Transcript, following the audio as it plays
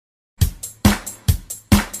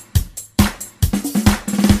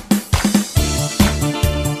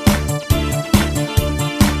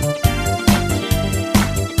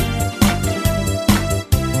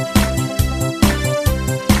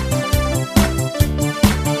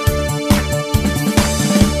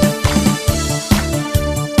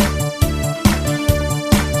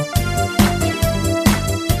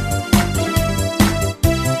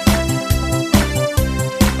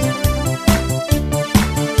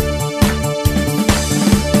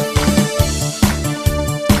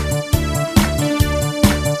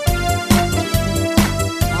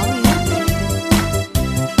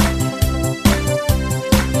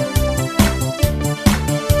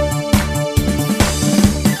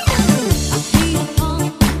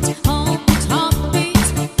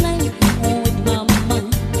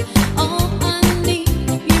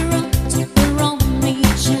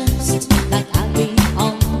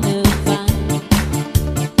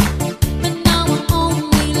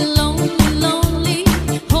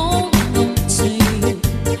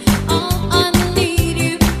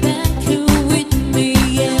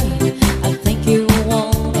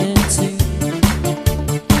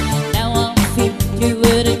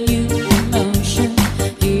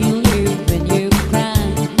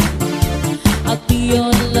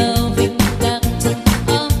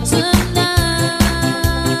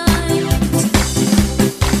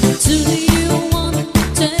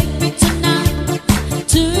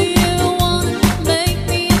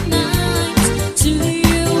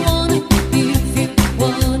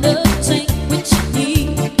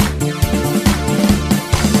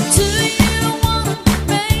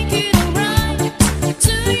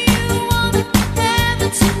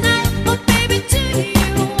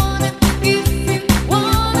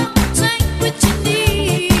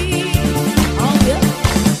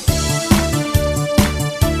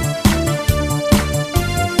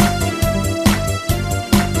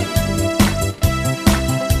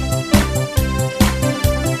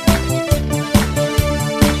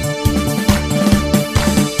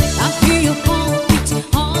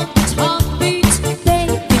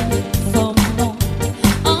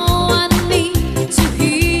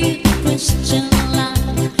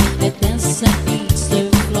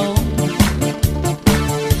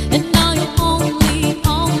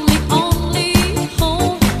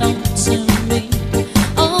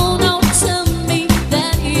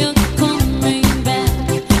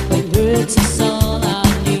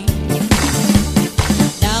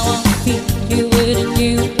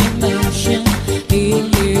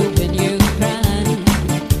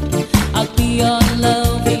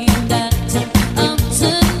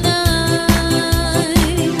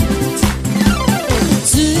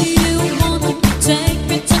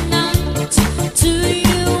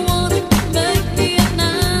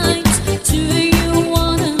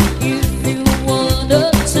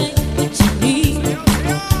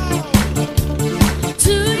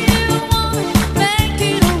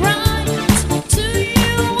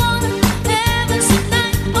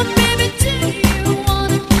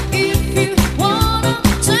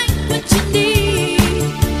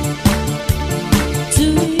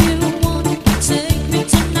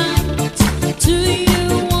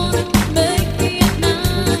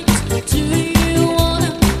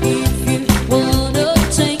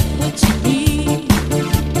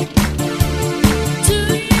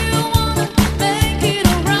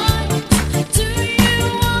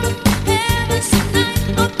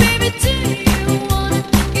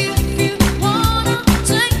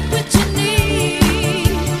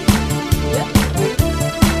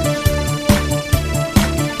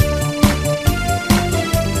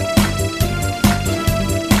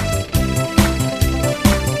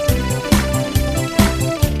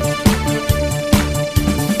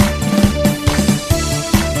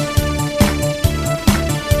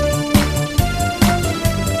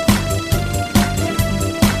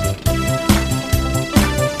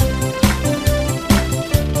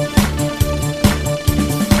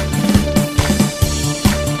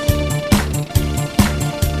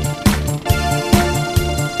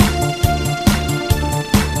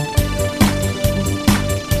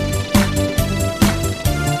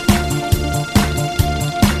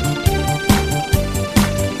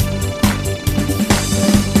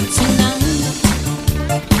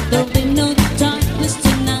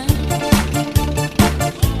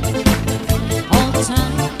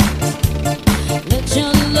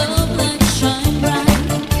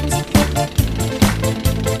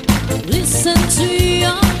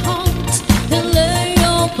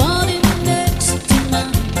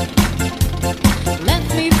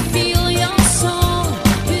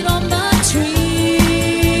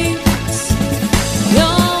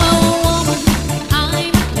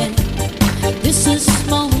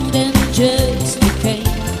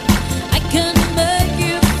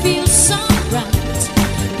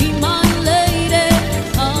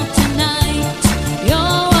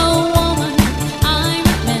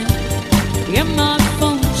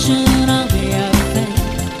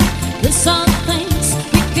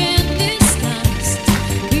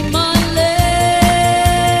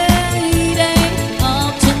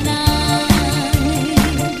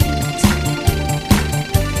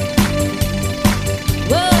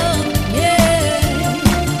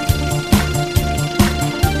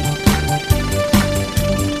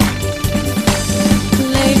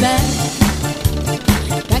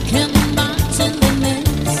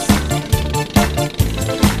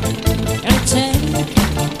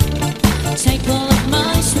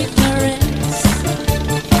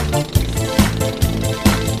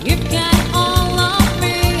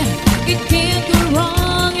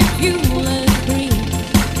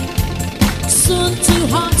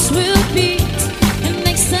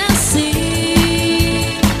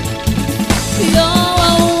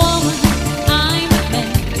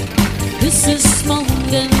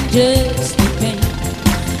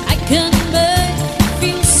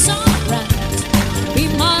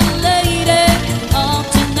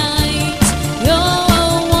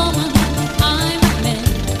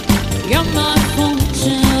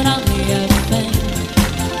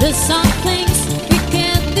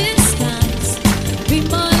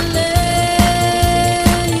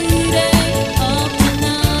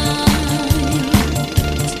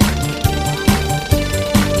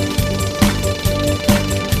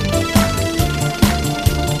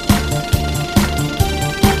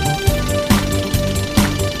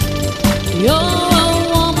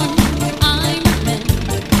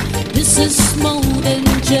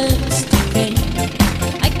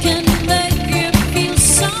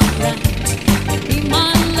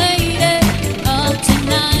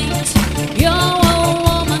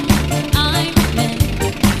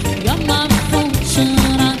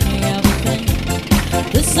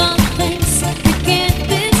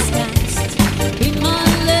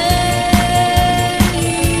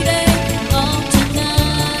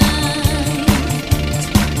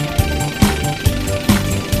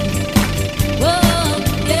Whoa.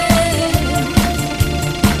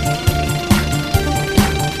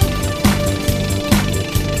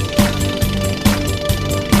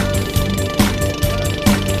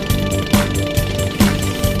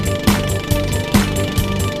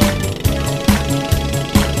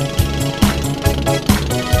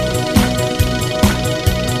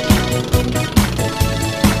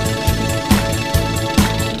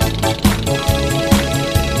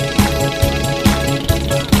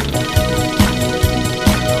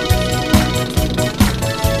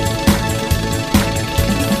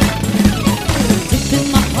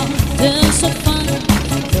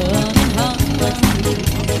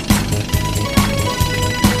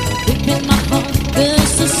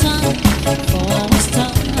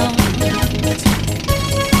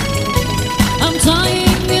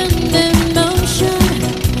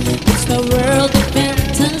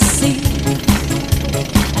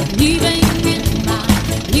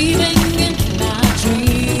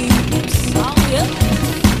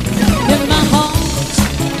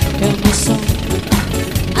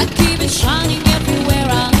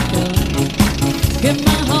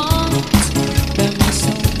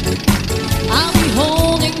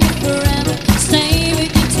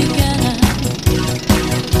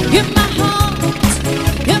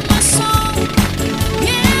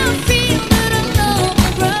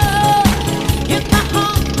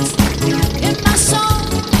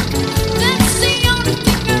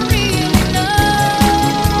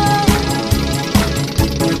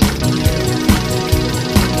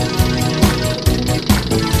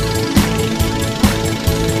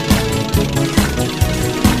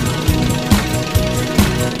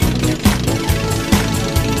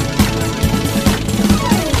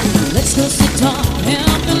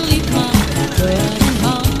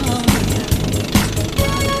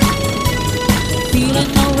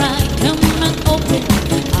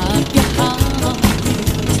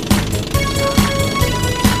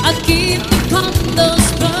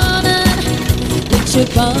 your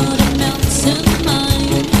body melts in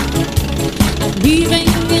mine. I'm leaving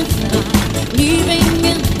in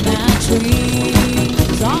my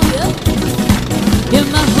dreams. Oh yeah. In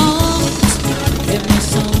my heart, in my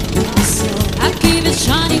soul, I keep it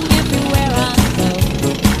shining everywhere I go.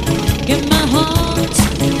 In my heart,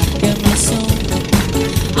 in my soul,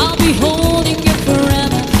 I'll be holding you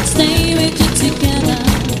forever, stay with you together.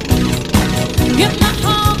 In my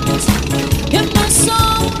heart, in my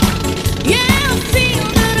soul, yeah, I feel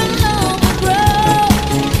that our love will grow.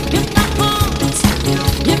 In my heart,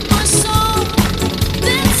 in my soul,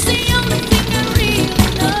 that's the only thing I really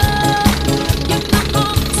know. In my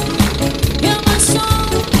heart, in my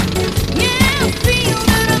soul, yeah, I feel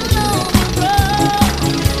that our love will grow.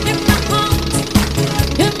 In my heart,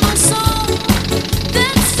 in my soul,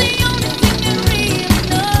 that's the only thing I really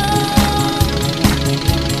know.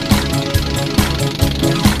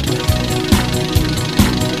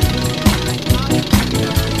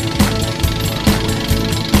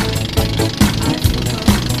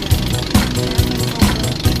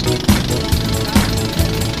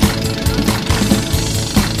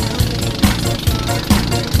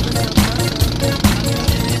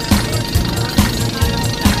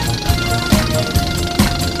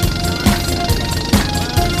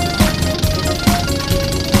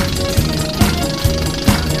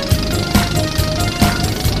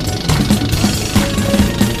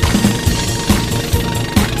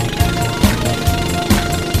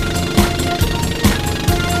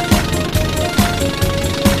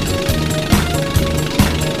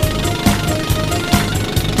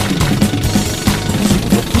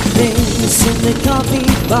 Things in the coffee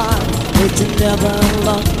bar, it's never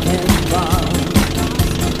lock and bar.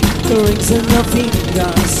 The rings in your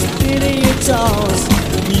fingers, spinning your toes,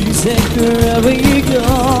 music wherever you go.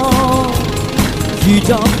 You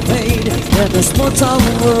don't fade, and the small town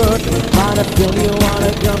word, but I feel you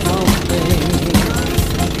wanna come home with me.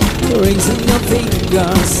 The rings in your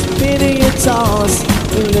fingers, spinning your toes,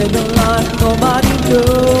 living like nobody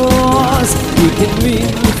knows. You can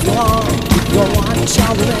read the floor, you go on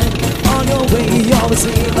traveling on your way. You always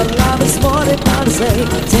say the love is more than how to say.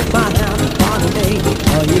 Take my hand, pardon me,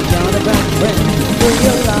 or you got a bad friend in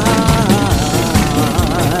your life.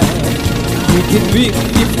 You can read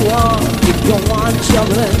if you want, you go on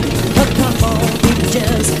traveling, but come on, take a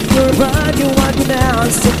chance. You're a bride, you want to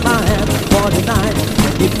dance. Take my hand for the night,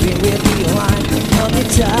 and if you will be right on the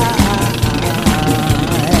time.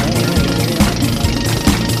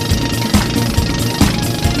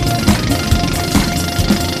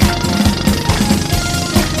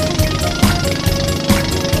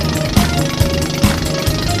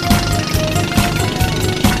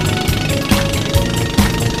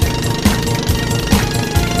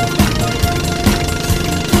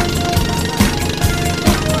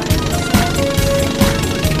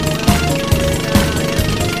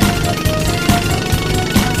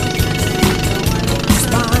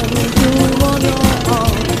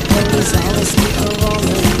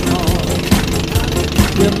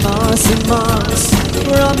 Miles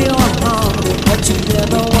from your heart, but you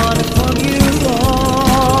never wanted from you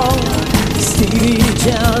all. Stevie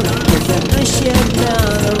John, with the nation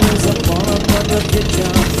down, there is a bottom on your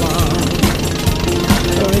kitchen farm.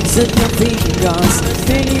 Rings in your fingers,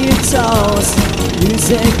 spinning your toes,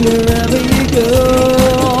 music wherever you go.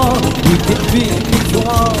 You can be if you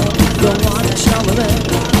want, if you want to travel it.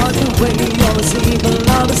 On your way, you always see the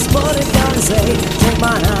love is more than gotta say. Take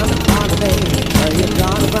my hand and follow me, or you're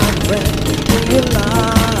gonna find a friend in your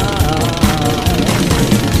life.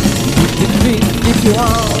 You can be if you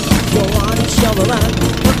want to travel it.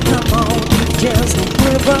 But come on, you just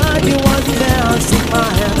wherever you want to dance. Take my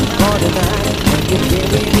hand for the night, and you can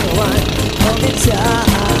be right all the time.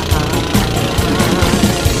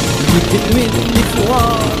 You can win if you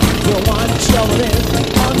want to travel it.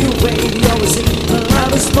 On your way, you always see the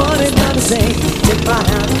love is more than gotta say. Take my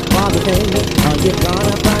hand, follow me, or you're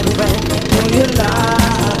gonna find a friend for your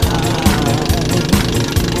life.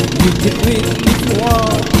 You can win if you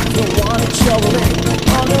want to travel it.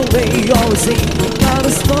 On your way, you always see the love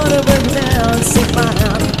is more than gotta say. Take my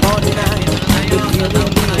hand, for the night, if you will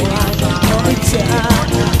be right all the time.